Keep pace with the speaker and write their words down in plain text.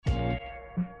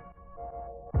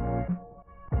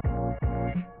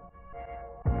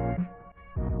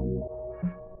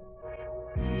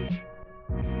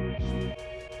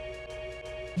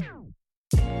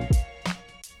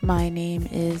My name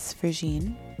is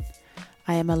Virginie.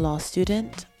 I am a law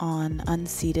student on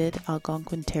unceded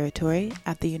Algonquin territory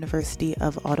at the University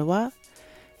of Ottawa,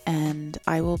 and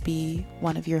I will be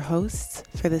one of your hosts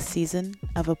for this season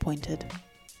of Appointed.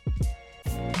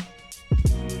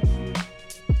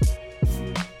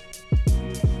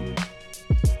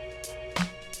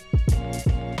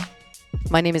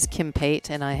 My name is Kim Pate,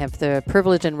 and I have the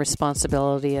privilege and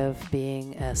responsibility of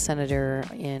being a senator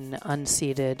in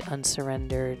unceded,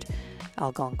 unsurrendered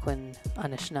Algonquin,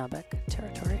 Anishinaabeg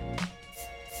territory.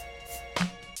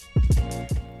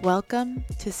 Welcome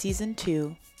to Season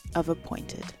 2 of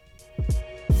Appointed.